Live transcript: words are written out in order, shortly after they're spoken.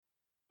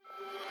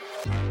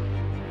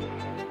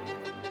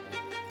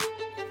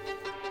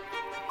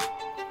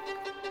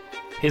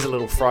Here's a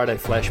little Friday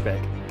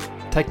flashback,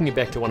 taking you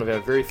back to one of our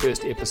very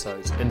first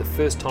episodes and the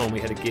first time we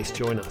had a guest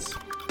join us.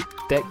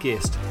 That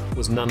guest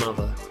was none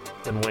other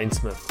than Wayne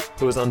Smith,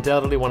 who is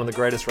undoubtedly one of the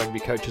greatest rugby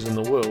coaches in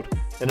the world,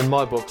 and in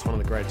my books, one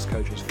of the greatest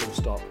coaches, full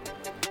stop.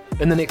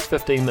 In the next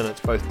 15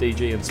 minutes, both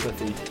DG and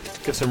Smithy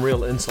give some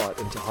real insight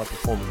into high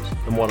performance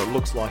and what it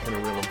looks like in a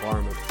real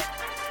environment.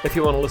 If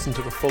you want to listen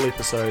to the full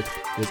episode,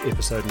 there's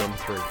episode number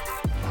 3.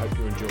 I hope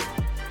you enjoy it.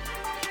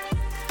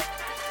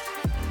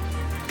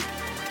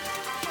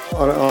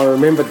 I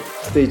remember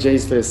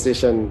DG's first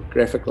session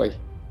graphically.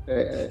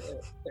 Go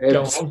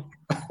on.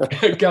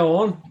 Go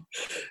on.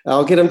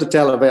 I'll get him to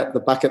tell about the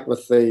bucket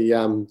with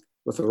the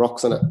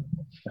rocks in it.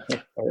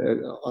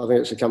 I think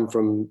it should come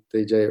from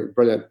DG. It was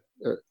brilliant.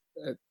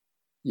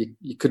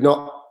 You could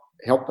not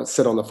help but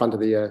sit on the front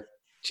of the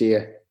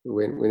chair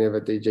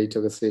whenever DG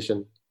took a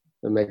session.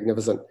 They're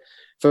magnificent.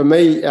 For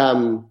me,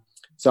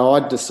 so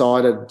I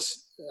decided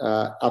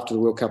after the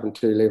World Cup in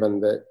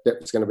 2011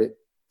 that was going to be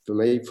for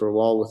me for a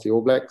while with the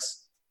All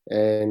Blacks,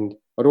 and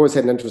I'd always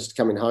had an interest in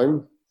coming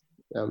home.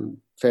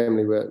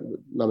 Family were,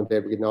 mum and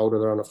dad were getting older.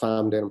 They're on a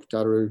farm down in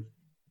Putaruru,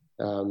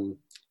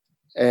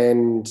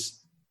 and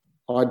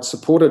I'd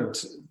supported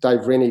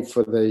Dave Rennie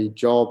for the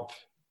job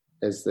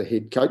as the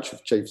head coach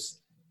of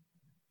Chiefs.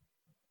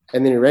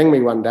 And then he rang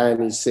me one day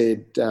and he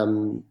said,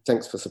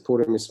 "Thanks for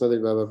supporting me, Smithy,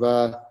 blah, blah,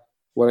 blah.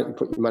 Why don't you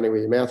put your money where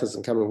your mouth is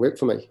and come and work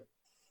for me?"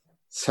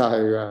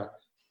 So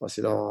I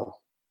said, "Oh,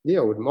 yeah,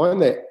 I wouldn't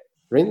mind that,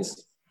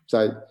 Renz."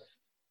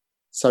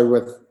 So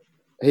with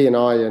he and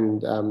I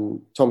and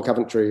Tom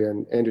Coventry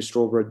and Andrew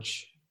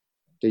Strawbridge,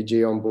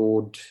 DG on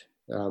board,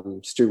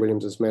 Stu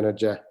Williams as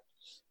manager,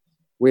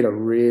 we had a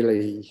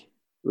really,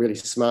 really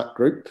smart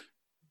group.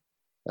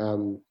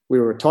 We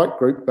were a tight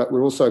group, but we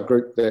were also a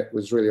group that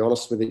was really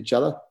honest with each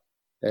other.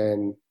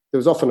 And there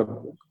was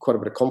often quite a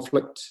bit of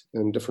conflict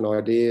and different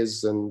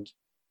ideas, and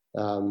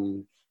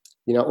it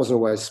wasn't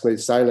always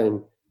smooth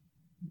sailing.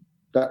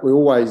 But we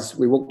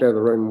walked out of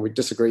the room and we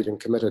disagreed and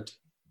committed,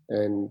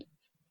 and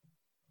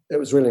it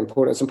was really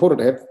important. It's important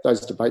to have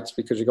those debates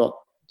because you've got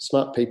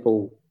smart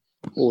people,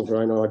 all with their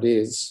own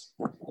ideas.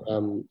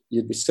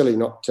 You'd be silly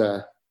not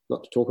to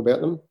talk about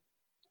them.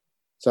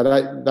 So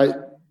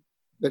the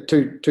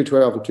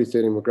 2012 and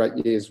 2013 were great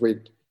years.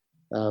 We'd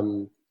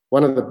one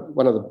of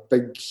the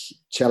big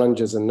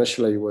challenges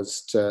initially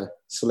was to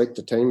select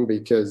a team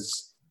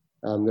because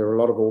there were a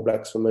lot of All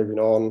Blacks were moving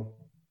on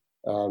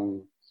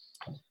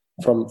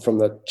from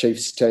the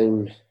Chiefs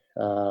team.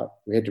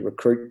 We had to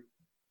recruit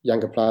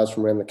younger players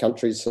from around the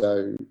country.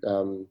 So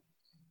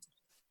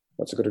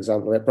what's a good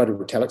example of that? Brody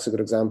Retallick's a good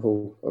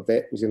example of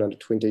that. He was in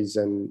under-20s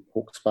and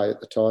Hawke's Bay at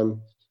the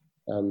time.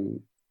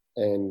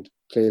 And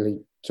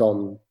clearly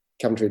Tom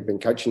Coventry had been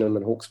coaching him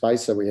in Hawke's Bay,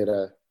 so we had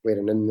an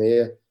in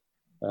there.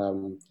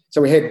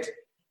 So we had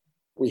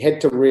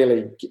to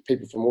really get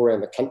people from all around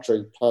the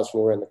country, players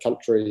from all around the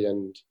country,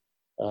 and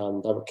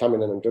they were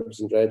coming in dribs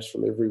and drabs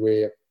from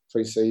everywhere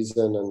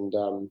pre-season,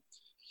 and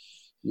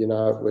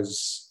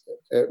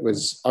it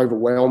was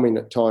overwhelming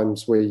at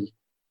times. We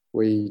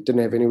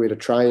didn't have anywhere to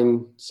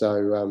train,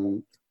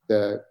 so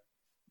the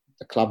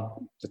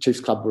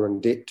Chiefs club were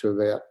in debt to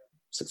about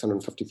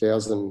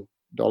 $650,000.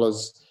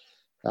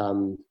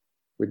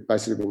 We'd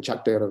basically been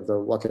chucked out of the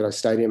Waikato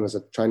Stadium as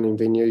a training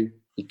venue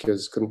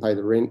because couldn't pay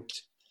the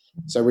rent.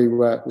 So we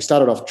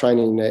started off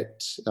training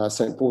at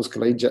St Paul's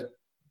Collegiate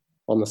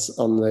on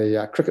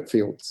the cricket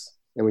fields,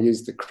 and we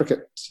used the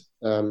cricket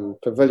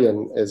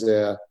pavilion as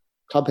our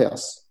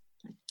clubhouse.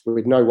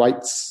 We had no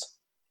weights,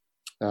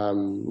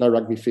 no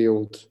rugby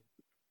field.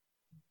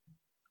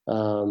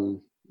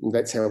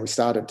 That's how we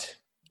started.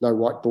 No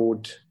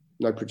whiteboard,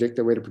 no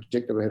projector. We had a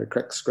projector, we had a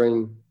crack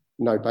screen,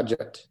 no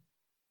budget.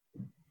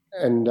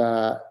 And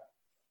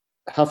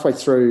halfway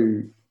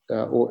through,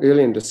 or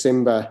early in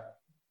December,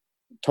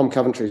 Tom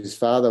Coventry's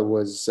father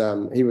was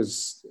a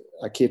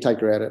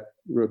caretaker out at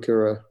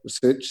Ruakura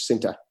Research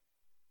Centre,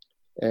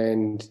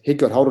 and he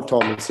got hold of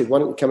Tom and said, "Why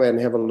don't you come out and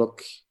have a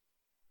look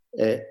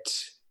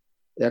at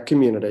our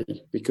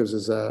community, because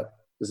there's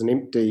an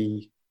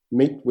empty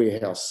meat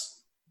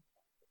warehouse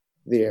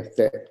there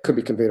that could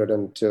be converted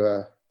into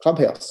a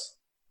clubhouse."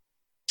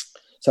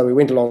 So we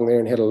went along there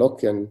and had a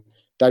look, and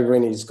Dave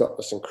Rennie's got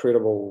this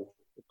incredibly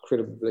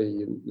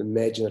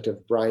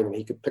imaginative brain, and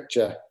he could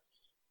picture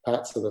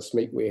parts of this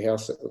meat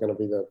warehouse that were going to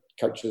be the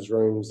coaches'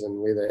 rooms and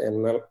where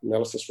the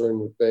analysis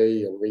room would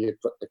be, and where you'd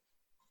put the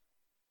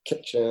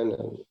kitchen,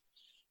 and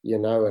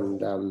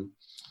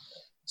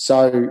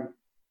so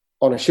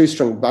on a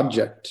shoestring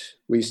budget,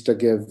 we used to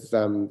give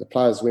the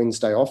players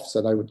Wednesday off,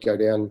 so they would go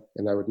down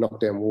and they would knock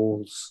down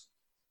walls,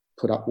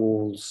 put up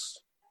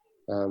walls.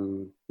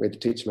 We had to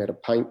teach them how to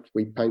paint.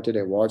 We painted.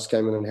 Our wives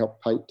came in and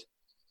helped paint.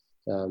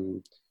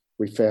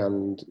 We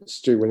found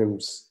Stu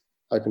Williams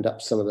opened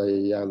up some of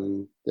the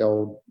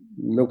old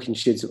milking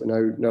sheds that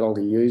were no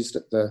longer used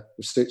at the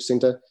research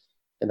centre,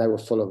 and they were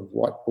full of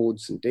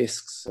whiteboards and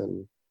desks,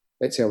 and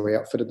that's how we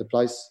outfitted the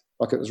place.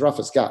 Like, it was rough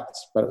as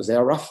guts, but it was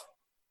our rough,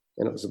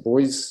 and it was the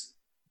boys'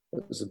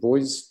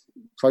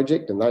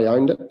 project, and they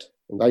owned it,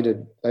 and they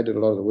did a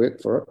lot of the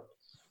work for it.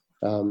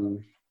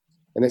 And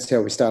that's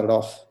how we started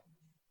off.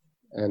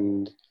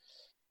 And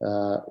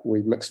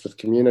we mixed with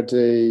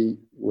community.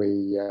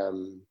 We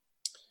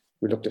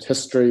looked at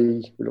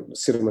history. We looked at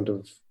settlement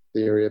of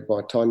the area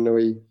by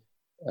Tainui.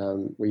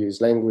 We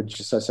used language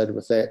associated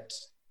with that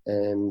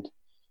and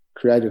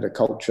created a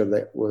culture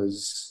that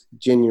was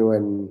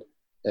genuine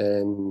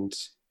and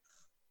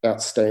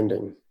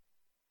outstanding.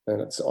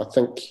 And I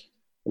think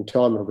in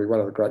time it'll be one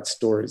of the great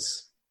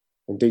stories.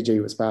 And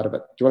DG was part of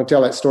it. Do you want to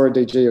tell that story,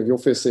 DG, of your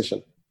first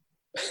session?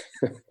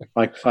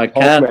 I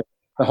can't.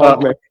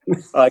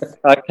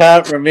 I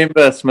can't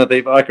remember,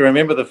 Smithy, but I can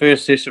remember the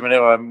first session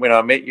when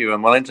I met you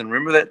in Wellington.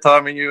 Remember that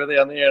time when you were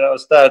down there and I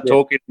started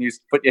talking and you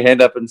put your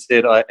hand up and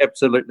said, I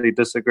absolutely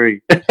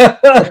disagree.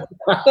 The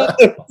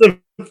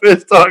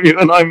first time you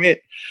and I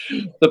met.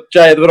 But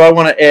Jay, what I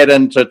want to add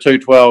into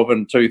 212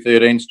 and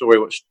 213 story,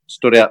 which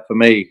stood out for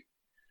me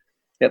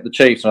at the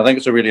Chiefs, and I think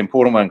it's a really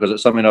important one because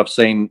it's something I've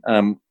seen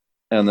and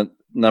the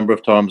number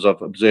of times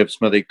I've observed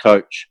Smithy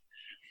coach,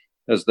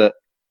 is that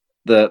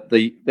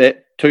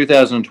that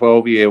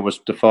 2012 year was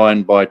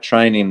defined by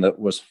training that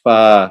was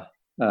far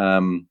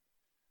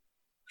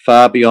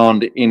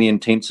beyond any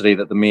intensity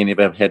that the men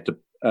ever had to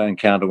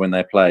encounter when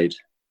they played.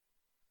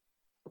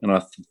 And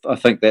I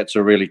think that's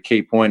a really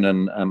key point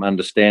in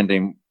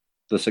understanding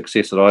the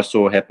success that I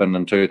saw happen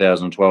in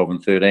 2012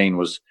 and 13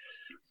 was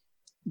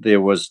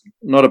there was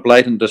not a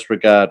blatant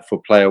disregard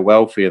for player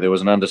welfare. There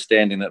was an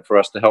understanding that for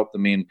us to help the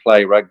men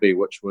play rugby,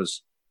 which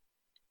was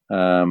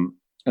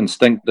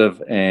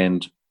instinctive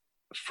and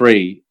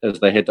free, as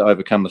they had to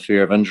overcome the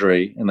fear of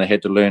injury and they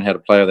had to learn how to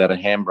play without a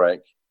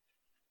handbrake.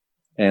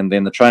 And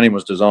then the training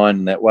was designed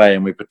in that way.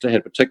 And we had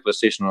a particular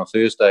session on a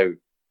Thursday,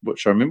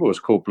 which I remember was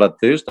called Blood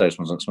Thursdays,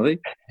 wasn't it, Smithy?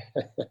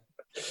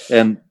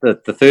 And the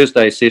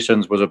Thursday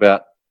sessions was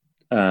about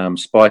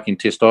spiking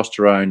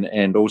testosterone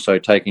and also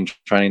taking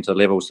training to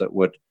levels that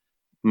would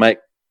make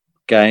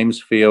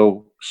games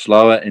feel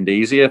slower and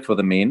easier for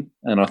the men.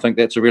 And I think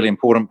that's a really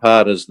important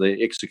part, is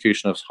the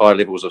execution of high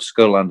levels of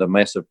skill under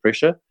massive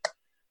pressure.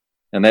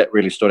 And that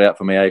really stood out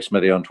for me,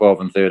 Smithy, on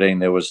 12 and 13.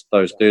 There was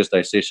those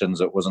Thursday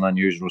sessions. It wasn't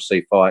unusual to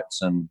see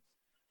fights and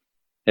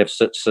have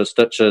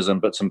stitches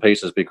and bits and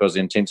pieces because the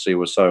intensity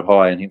was so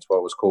high, and hence why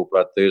it was called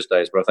Blood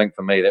Thursdays. But I think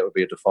for me, that would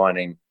be a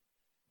defining,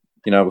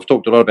 we've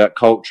talked a lot about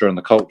culture and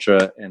the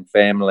culture and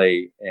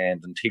family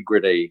and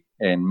integrity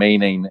and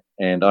meaning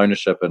and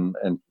ownership and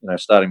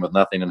starting with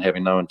nothing and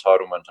having no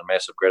entitlement and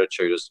massive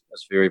gratitude is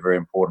very, very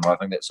important. I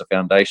think that's a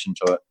foundation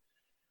to it.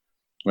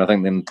 And I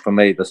think then for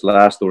me, this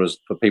last thought is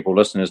for people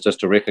listening is just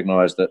to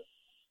recognise that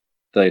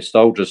the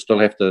soldiers still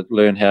have to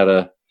learn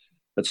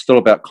it's still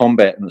about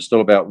combat and it's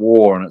still about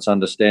war, and it's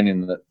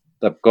understanding that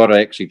they've got to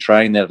actually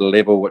train that at a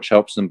level which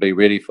helps them be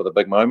ready for the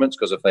big moments,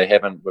 because if they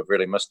haven't, we've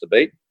really missed a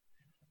beat.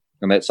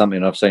 And that's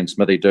something I've seen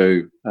Smithy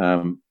do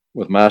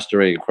with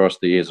mastery across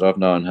the years I've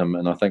known him,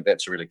 and I think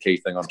that's a really key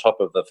thing on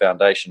top of the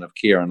foundation of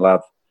care and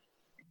love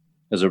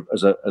is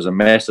a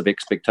massive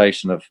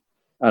expectation of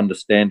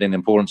understanding the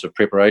importance of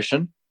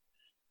preparation.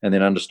 And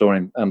then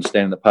understanding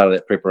that part of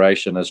that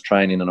preparation is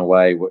training in a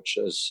way which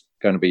is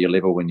going to be your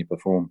level when you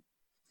perform.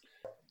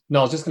 No,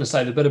 I was just going to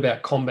say the bit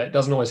about combat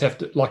doesn't always have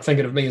to,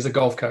 thinking of me as a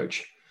golf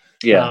coach.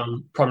 Yeah.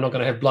 Probably not going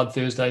to have Blood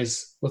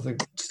Thursdays with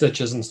the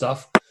stitches and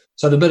stuff.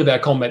 So the bit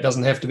about combat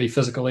doesn't have to be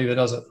physical either,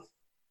 does it?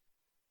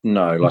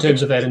 No. In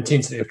terms of that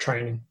intensity of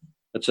training.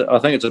 I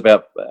think it's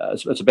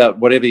about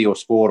whatever your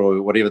sport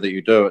or whatever that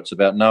you do. It's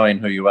about knowing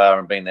who you are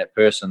and being that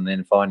person,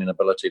 then finding an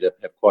ability to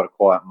have quite a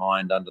quiet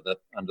mind under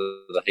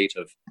the heat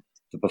of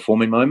the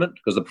performing moment,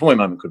 because the performing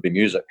moment could be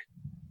music.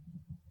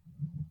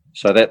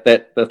 So that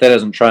if that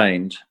isn't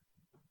trained,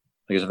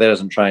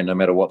 no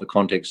matter what the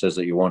context is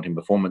that you want in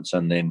performance,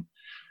 and then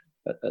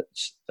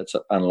it's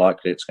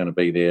unlikely it's going to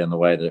be there in the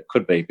way that it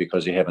could be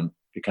because you haven't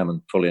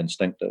become fully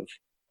instinctive.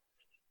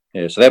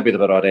 Yeah, so that'd be the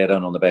bit I'd add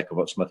on the back of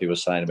what Smithy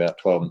was saying about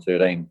 12 and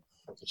 13.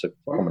 It's a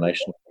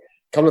combination.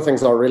 A couple of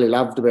things I really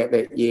loved about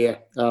that year.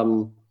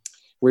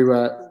 We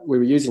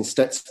were using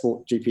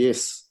StatSport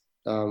GPS,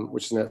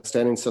 which is an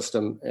outstanding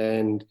system,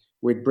 and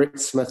we had Brett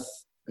Smith,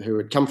 who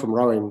had come from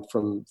rowing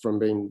from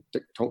being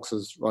Dick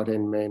Tonks's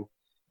right-hand man,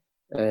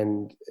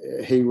 and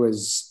he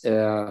was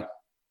our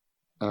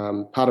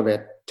part of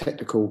our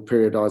tactical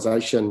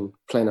periodisation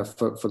planner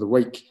for the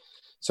week.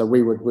 So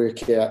we would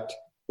work out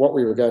what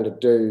we were going to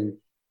do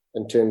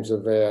in terms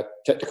of our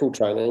tactical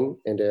training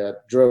and our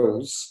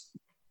drills,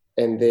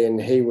 and then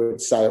he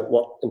would say at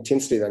what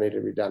intensity they needed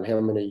to be done,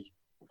 how many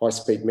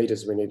high-speed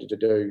meters we needed to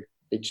do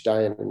each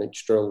day and in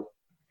each drill,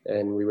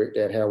 and we worked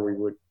out how we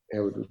would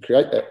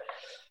create that.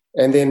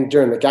 And then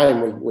during the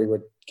game, we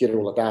would get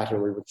all the data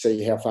and we would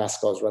see how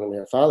fast guys running,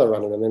 how far they're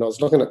running. And then I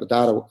was looking at the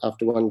data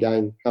after one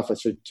game, halfway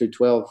through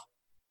 212,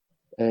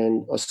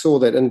 and I saw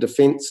that in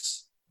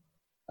defence,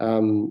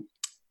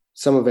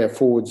 some of our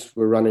forwards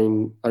were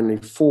running only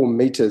 4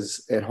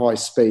 meters at high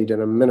speed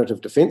in a minute of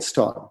defence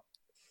time.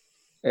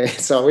 And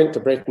so I went to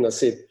Brett and I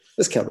said,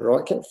 this can't be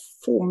right.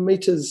 4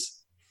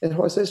 meters at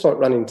high speed? It's like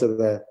running to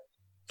the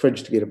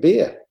fridge to get a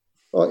beer.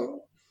 Like,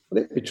 will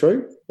that be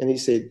true? And he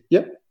said,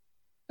 yep.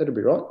 that'd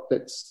be right.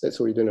 That's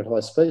all you're doing at high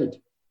speed.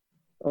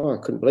 Oh, I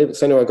couldn't believe it.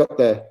 So anyway, I got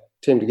the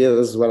team together.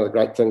 This is one of the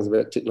great things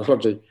about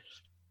technology.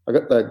 I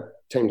got the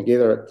team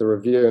together at the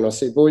review and I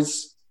said,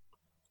 boys,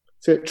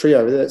 see that tree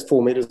over there, that's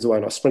 4 metres away.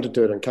 And I sprinted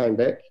to it and came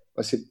back.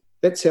 I said,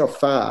 that's how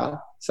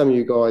far some of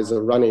you guys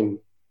are running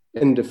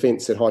in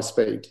defence at high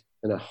speed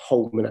in a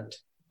whole minute.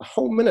 A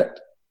whole minute.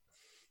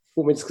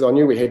 4 minutes, because I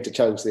knew we had to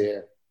change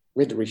we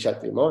had to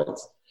reshape their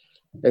minds.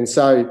 And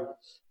so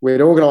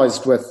we'd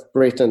organised with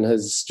Brett and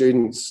his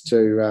students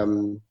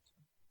to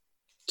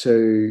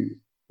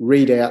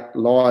read out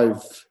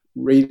live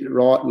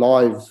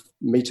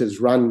meters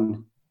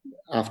run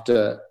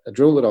after a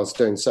drill that I was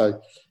doing.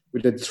 So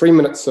we did 3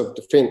 minutes of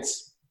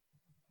defence.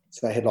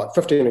 So they had like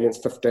 15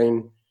 against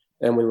 15,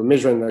 and we were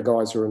measuring the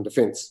guys who were in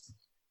defence.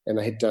 And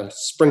they had to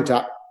sprint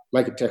up,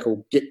 make a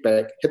tackle, get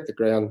back, hit the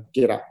ground,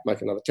 get up,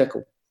 make another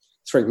tackle.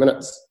 3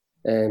 minutes.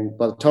 And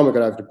by the time I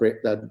got over to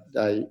Brett,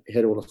 they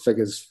had all the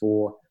figures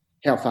for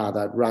how far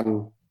they'd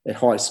run at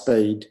high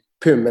speed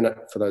per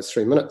minute for those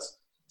 3 minutes.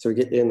 So we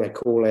get there and they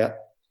call out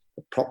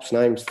the props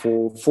names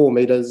for 4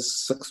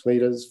 metres, 6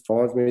 metres,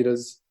 5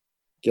 metres,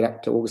 get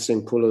up to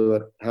Augustine Pulu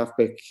at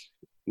halfback,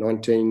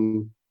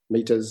 19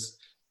 metres,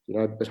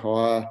 a bit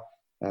higher,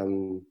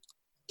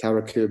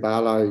 Tara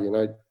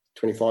Kurbalo,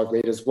 25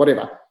 metres,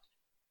 whatever.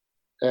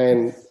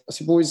 And I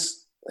said,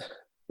 boys,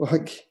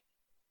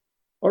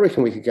 I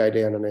reckon we could go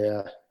down in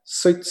our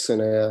suits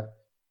and our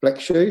black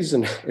shoes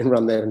and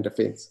run that in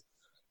defence.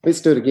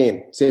 Let's do it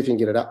again, see if you can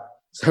get it up.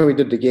 So we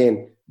did it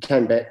again,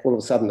 came back, all of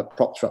a sudden the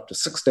props were up to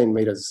 16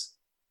 metres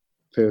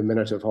per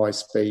minute of high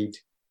speed.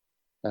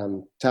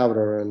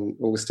 Taubira and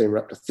Augustine were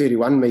up to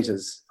 31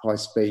 metres high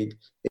speed.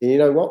 And you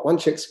know what?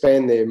 Once you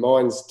expand their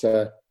minds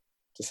to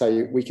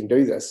say we can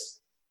do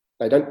this,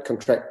 they don't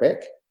contract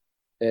back.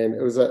 And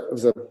it was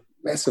a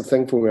massive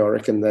thing for me, I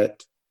reckon,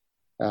 that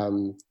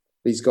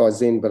these guys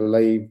then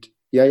believed,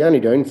 you're only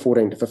doing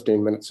 14 to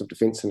 15 minutes of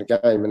defence in a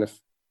game, and if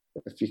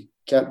you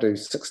can't do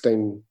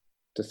 16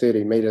 to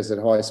 30 metres at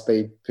high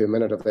speed per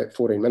minute of that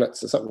 14 minutes,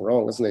 there's something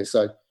wrong, isn't there?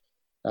 So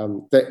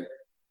that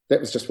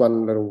was just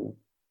one little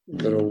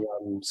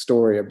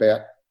story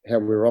about how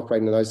we were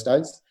operating in those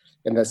days.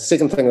 And the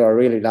second thing that I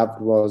really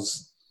loved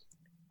was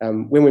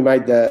when we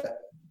made the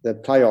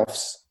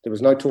playoffs, there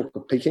was no talk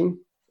of peaking,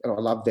 and I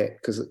loved that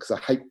because I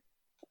hate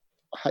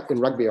in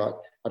rugby.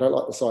 I don't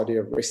like this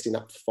idea of resting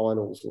up for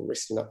finals or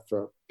resting up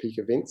for peak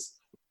events.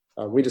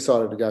 We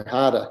decided to go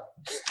harder.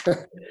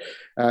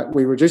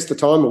 We reduced the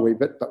time a wee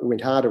bit, but we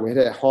went harder. We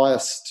had our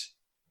highest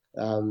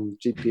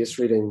GPS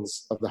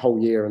readings of the whole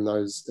year in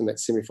that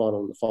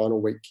semi-final and the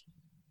final week.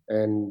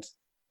 And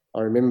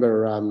I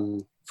remember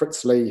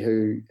Fritz Lee,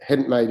 who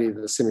hadn't made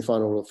either the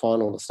semi-final or the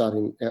final,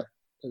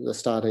 the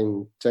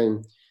starting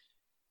team,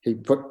 he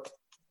put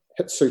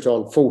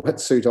full hit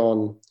suit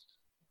on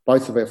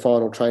both of our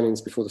final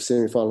trainings before the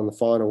semi-final and the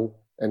final,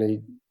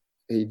 and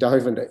he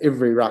dove into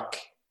every ruck,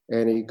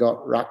 and he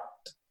got rucked,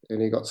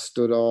 and he got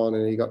stood on,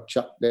 and he got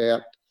chucked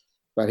out,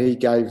 but he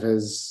gave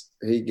his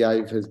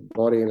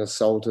body and his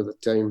soul to the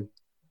team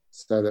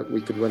so that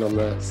we could win on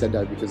the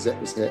Saturday, because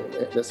that's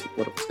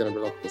what it was going to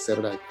be like on the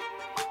Saturday.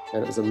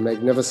 And it was a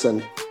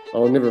magnificent,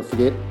 I'll never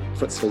forget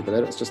Fritz Lee for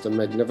that. It was just a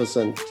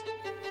magnificent,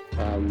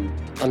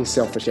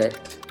 unselfish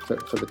act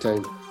for the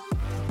team.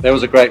 That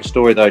was a great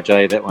story though,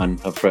 Jay, that one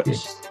of Fritz.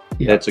 Yes.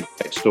 Yeah. That's a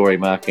great story,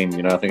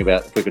 marking, I think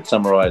about if we could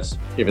summarise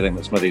everything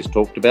that Smithy's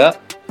talked about,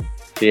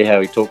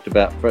 how he talked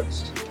about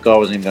Fritz. The guy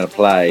wasn't even going to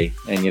play,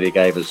 and yet he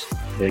gave his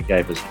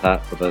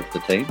part for the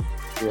team.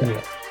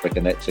 Yeah. I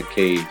reckon that's a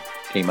key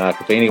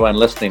mark. If anyone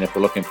listening, if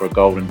we're looking for a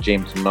golden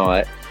gem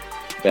tonight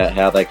about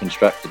how they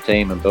construct a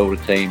team and build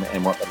a team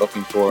and what they're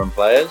looking for in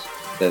players,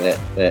 that's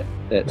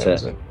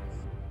it.